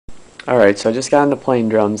Alright, so I just got into playing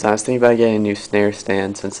drums, and I was thinking about getting a new snare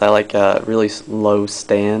stand since I like a really low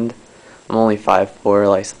stand. I'm only 5'4",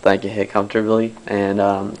 like something I can hit comfortably, and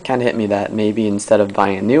kind of hit me that maybe instead of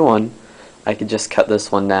buying a new one, I could just cut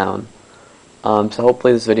this one down. So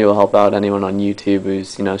hopefully this video will help out anyone on YouTube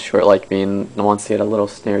who's short like me and wants to get a little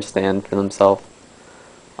snare stand for themselves.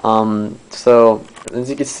 So as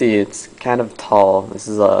you can see, it's kind of tall. This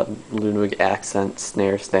is a Ludwig accent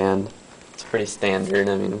snare stand. It's pretty standard,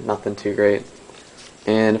 I mean, nothing too great.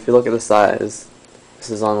 And if you look at the size, this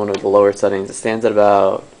is on one of the lower settings. It stands at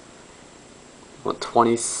about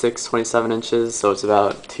 26, 27 inches, so it's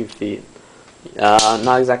about 2 feet.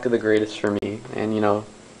 Not exactly the greatest for me, and you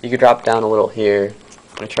could drop down a little here.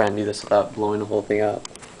 I'm going to try and do this without blowing the whole thing up.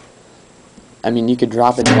 I mean, you could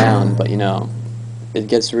drop it down, but it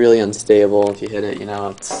gets really unstable if you hit it,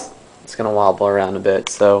 it's going to wobble around a bit.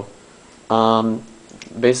 So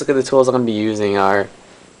basically the tools I'm going to be using are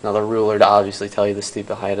the ruler to obviously tell you the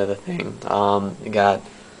stupid height of the thing. You got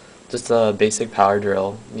just a basic power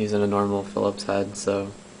drill using a normal Phillips head,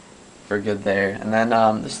 so we're good there. And then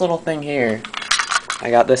this little thing here,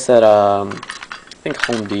 I got this at I think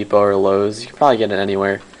Home Depot or Lowe's. You can probably get it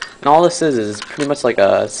anywhere. And all this is pretty much like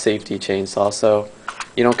a safety chainsaw, so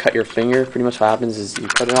you don't cut your finger. Pretty much what happens is you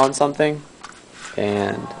put it on something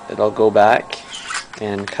and it'll go back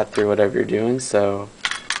and cut through whatever you're doing. So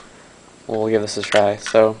we'll give this a try.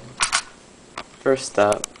 So first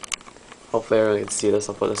up, hopefully everyone can see this.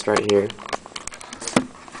 I'll put this right here.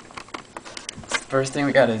 First thing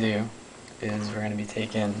we gotta do is we're gonna be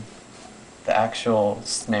taking the actual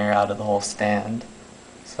snare out of the whole stand.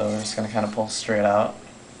 So we're just gonna kind of pull straight out,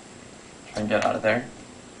 try and get out of there.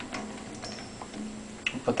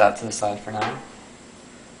 Put that to the side for now.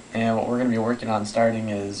 And what we're going to be working on starting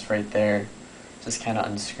is right there, just kind of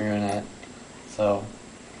unscrewing it. So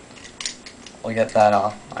we'll get that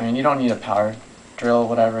off. I mean, you don't need a power drill or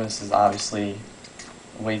whatever. This is obviously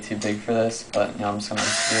way too big for this, but I'm just going to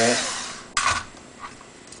unscrew it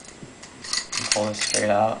and pull this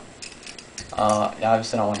straight out. Yeah,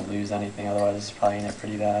 obviously I don't want to lose anything, otherwise this is probably going to get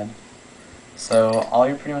pretty bad. So all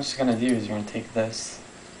you're pretty much going to do is you're going to take this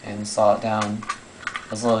and saw it down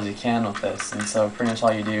as low as you can with this, and so pretty much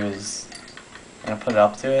all you do is you're going to put it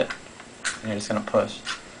up to it and you're just going to push,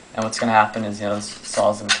 and what's going to happen is this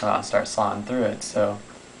saw's going to come out and start sawing through it. So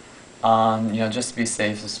just to be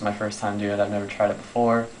safe, this is my first time doing it, I've never tried it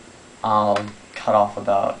before. I'll cut off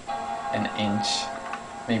about an inch,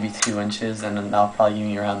 maybe 2 inches, and then that'll probably give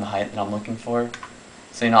me around the height that I'm looking for.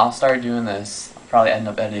 So I'll start doing this. I'll probably end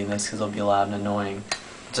up editing this because it'll be loud and annoying,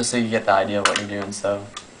 just so you get the idea of what you're doing. So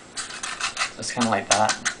just kind of like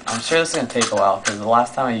that. I'm sure this is going to take a while because the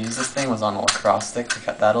last time I used this thing was on a lacrosse stick to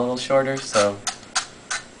cut that a little shorter, so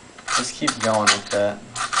just keep going with it.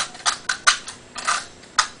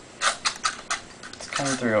 It's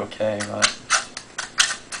coming through okay, but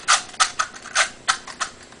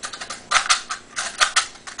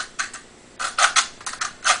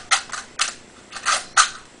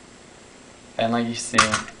and like you see,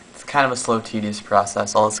 it's kind of a slow, tedious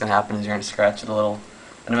process. All that's going to happen is you're going to scratch it a little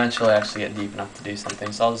and eventually actually get deep enough to do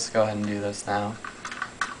something. So I'll just go ahead and do this now.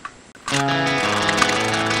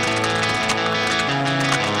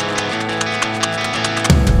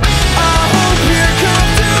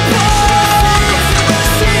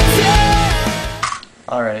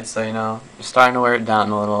 Alright, so you're starting to wear it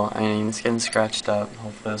down a little. I mean, it's getting scratched up.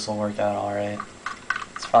 Hopefully this will work out alright.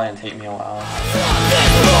 It's probably going to take me a while.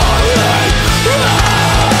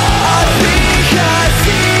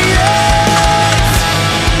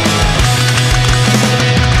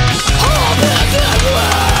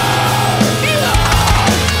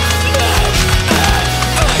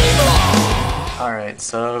 Alright,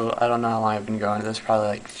 so I don't know how long I've been going. This probably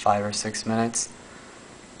like 5 or 6 minutes.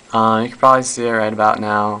 You can probably see it right about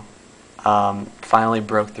now. Finally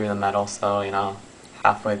broke through the metal, so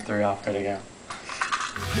halfway through, off ready to go.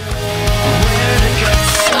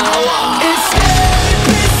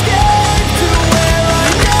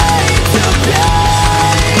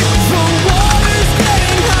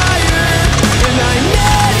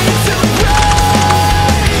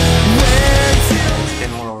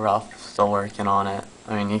 Still working on it.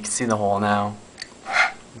 I mean, you can see the hole now.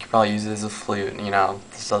 You could probably use it as a flute.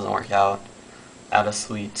 This doesn't work out. Add a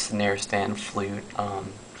sweet snare stand flute. I'll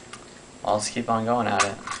just keep on going at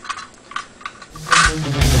it.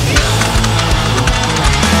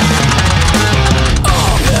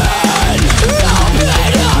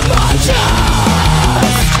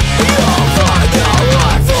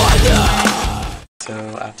 So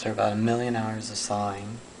after about 1,000,000 hours of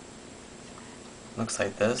sawing, looks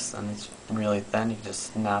like this, and it's really thin. You can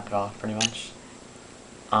just snap it off pretty much.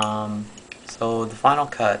 So the final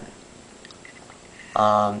cut,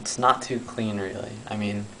 it's not too clean really. I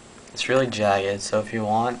mean, it's really jagged, so if you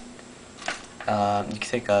want, you can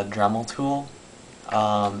take a Dremel tool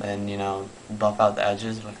and, you know, buff out the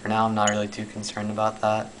edges, but for now I'm not really too concerned about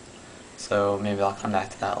that, so maybe I'll come back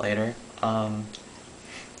to that later.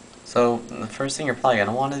 So the first thing you're probably going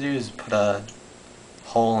to want to do is put a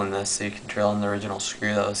hole in this so you can drill in the original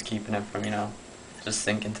screw that was keeping it from, you know, just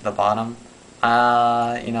sinking to the bottom.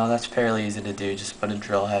 You know, that's fairly easy to do. Just put a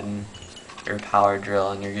drill head in your power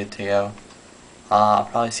drill and you're good to go. I'll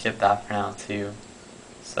probably skip that for now too.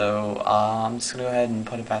 So I'm just going to go ahead and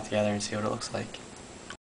put it back together and see what it looks like.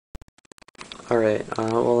 Alright,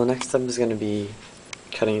 well the next step is going to be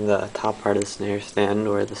cutting the top part of the snare stand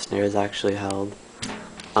where the snare is actually held.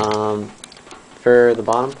 For the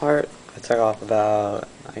bottom part, I took off about,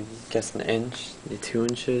 I guess, an inch, maybe 2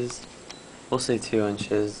 inches. We'll say 2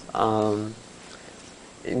 inches.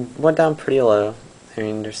 It went down pretty low. I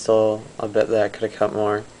mean, there's still a bit that I could have cut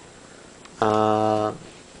more. If I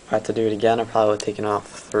had to do it again, I probably would have taken off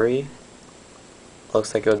 3.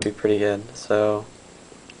 Looks like it would be pretty good. So,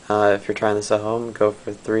 if you're trying this at home, go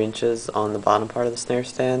for 3 inches on the bottom part of the snare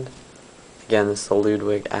stand. Again, this is a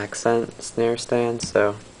Ludwig accent snare stand,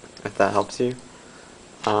 so if that helps you.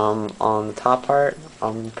 On the top part,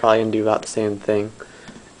 I'm probably going to do about the same thing.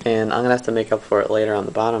 And I'm going to have to make up for it later on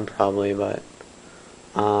the bottom probably, but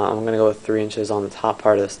I'm going to go with 3 inches on the top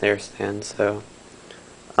part of the snare stand. So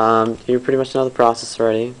you pretty much know the process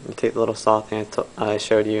already. You take the little saw thing I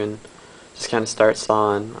showed you and just kind of start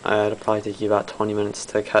sawing. It'll probably take you about 20 minutes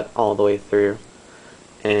to cut all the way through.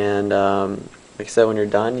 And like I said, when you're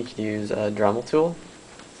done, you can use a Dremel tool.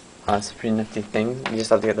 It's a pretty nifty thing. You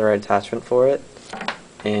just have to get the right attachment for it,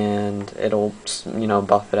 and it'll, you know,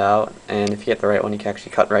 buff it out. And if you get the right one, you can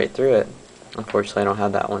actually cut right through it. Unfortunately, I don't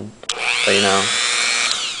have that one, but you know,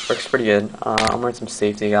 works pretty good. I'm wearing some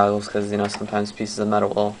safety goggles because, you know, sometimes pieces of metal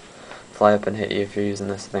will fly up and hit you if you're using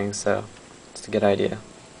this thing. So it's a good idea.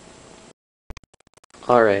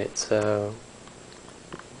 Alright, so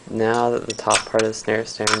now that the top part of the snare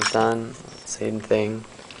stand is done, same thing,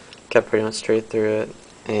 cut pretty much straight through it,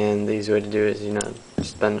 and the easy way to do it is, you know,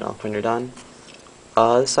 just bend it off when you're done.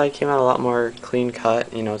 This side came out a lot more clean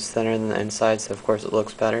cut, you know, it's thinner than the inside, so of course it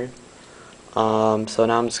looks better. So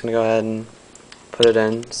now I'm just going to go ahead and put it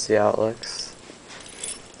in, see how it looks.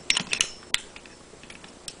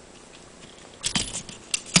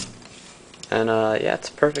 And yeah, it's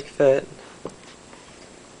a perfect fit.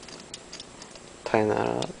 Tighten that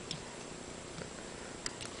up.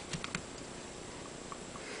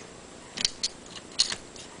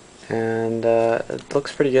 And it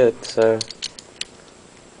looks pretty good, so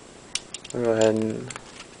I'll go ahead and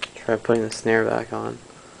try putting the snare back on.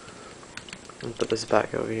 I'll put this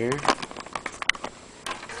back over here.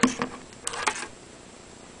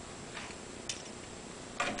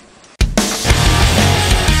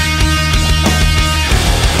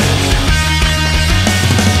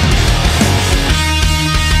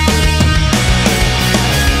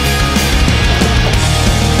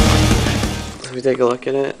 If we take a look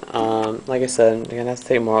at it, like I said, you're going to have to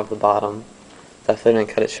take more off the bottom. Definitely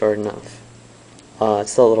didn't cut it short enough.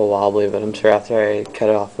 It's still a little wobbly, but I'm sure after I cut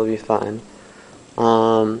it off it'll be fine.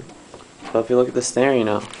 But if you look at the snare, you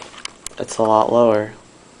know, it's a lot lower.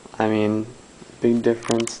 I mean, big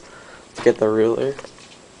difference. Let's get the ruler,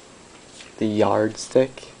 the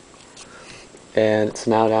yardstick, and it's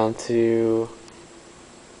now down to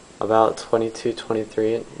about 22,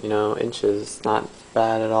 23, you know, inches. Not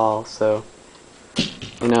bad at all. So,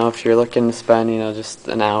 you know, if you're looking to spend, you know, just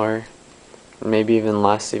an hour, maybe even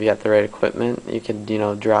less if you got the right equipment, you could, you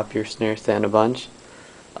know, drop your snare stand a bunch.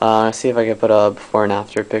 See if I can put a before and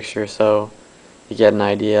after picture so you get an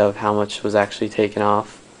idea of how much was actually taken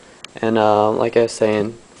off. And like I was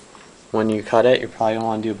saying, when you cut it, you're probably going to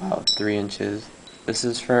want to do about 3 inches. This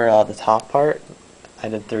is for the top part. I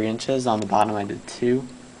did 3 inches. On the bottom I did 2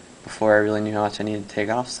 before I really knew how much I needed to take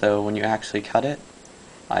off. So when you actually cut it,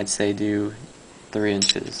 I'd say do 3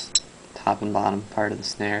 inches, top and bottom part of the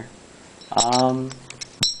snare.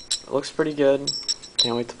 It looks pretty good.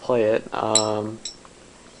 Can't wait to play it.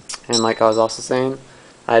 And like I was also saying,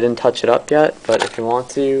 I didn't touch it up yet, but if you want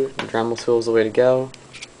to, the Dremel tool is the way to go.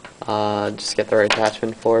 Just get the right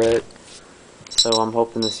attachment for it. So I'm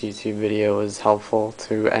hoping this YouTube video was helpful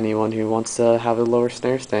to anyone who wants to have a lower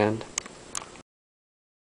snare stand.